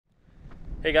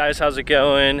Hey guys, how's it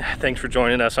going? Thanks for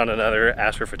joining us on another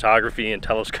astrophotography and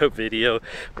telescope video.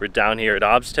 We're down here at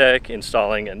ObsTech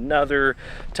installing another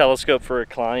telescope for a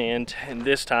client, and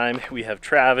this time we have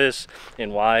Travis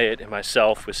and Wyatt and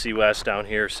myself with C-West down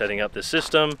here setting up the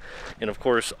system. And of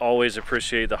course, always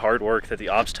appreciate the hard work that the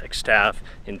ObsTech staff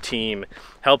and team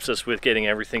helps us with getting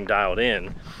everything dialed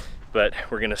in. But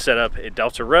we're gonna set up a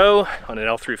DeltaRho on an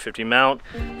L350 mount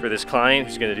for this client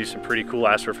who's gonna do some pretty cool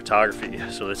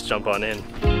astrophotography. So let's jump on in.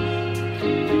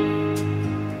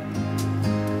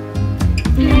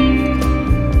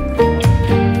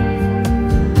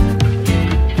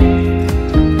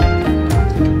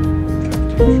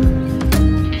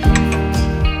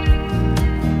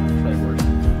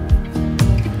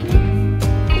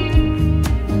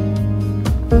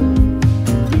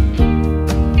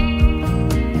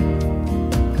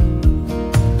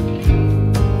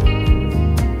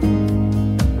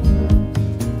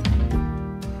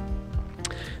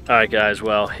 Alright guys,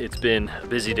 well, it's been a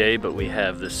busy day, but we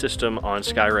have the system on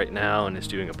sky right now and it's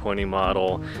doing a pointing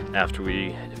model after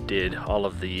we did all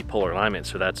of the polar alignment,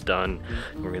 so that's done.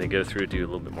 We're going to go through, do a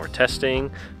little bit more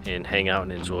testing, and hang out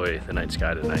and enjoy the night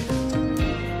sky tonight.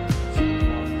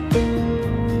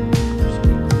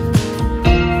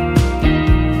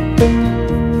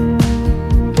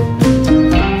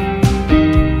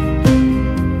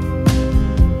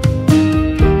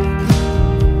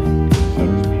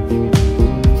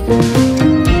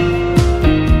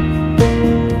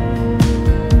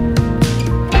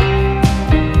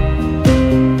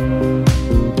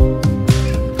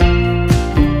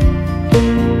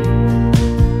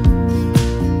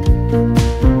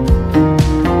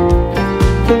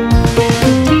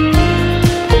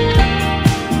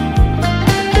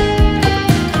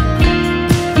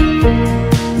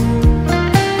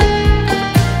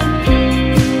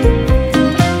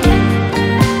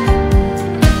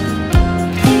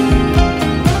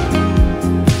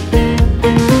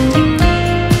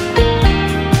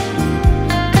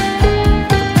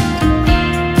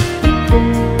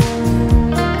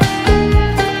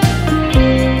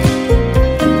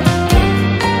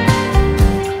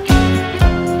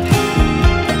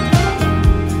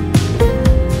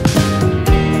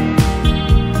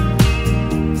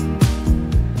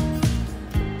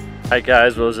 Alright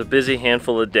guys, well, it was a busy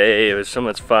handful of day. It was so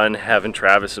much fun having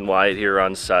Travis and Wyatt here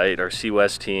on site, our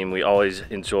C-West team. We always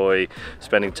enjoy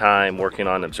spending time working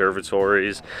on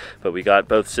observatories, but we got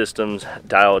both systems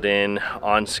dialed in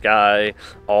on sky,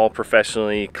 all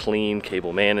professionally clean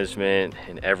cable management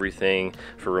and everything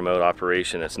for remote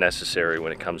operation that's necessary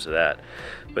when it comes to that.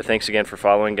 But thanks again for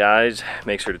following, guys.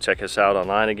 Make sure to check us out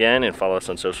online again and follow us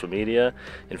on social media,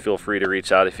 and feel free to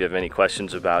reach out if you have any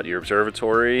questions about your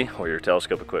observatory or your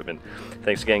telescope equipment.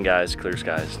 Thanks again, guys. Clear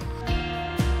skies.